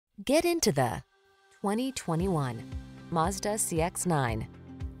Get into the 2021 Mazda CX-9.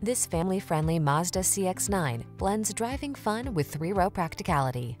 This family-friendly Mazda CX-9 blends driving fun with three-row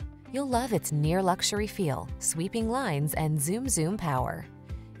practicality. You'll love its near-luxury feel, sweeping lines, and zoom power.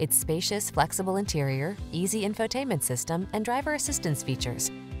 Its spacious, flexible interior, easy infotainment system, and driver assistance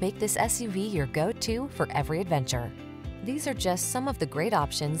features make this SUV your go-to for every adventure. These are just some of the great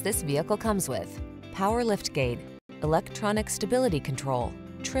options this vehicle comes with: power liftgate, electronic stability control,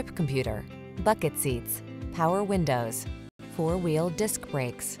 trip computer, bucket seats, power windows, four-wheel disc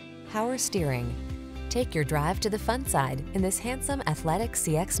brakes, power steering. Take your drive to the fun side in this handsome, athletic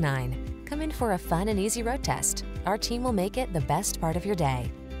CX-9. Come in for a fun and easy road test. Our team will make it the best part of your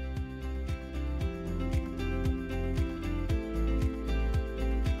day.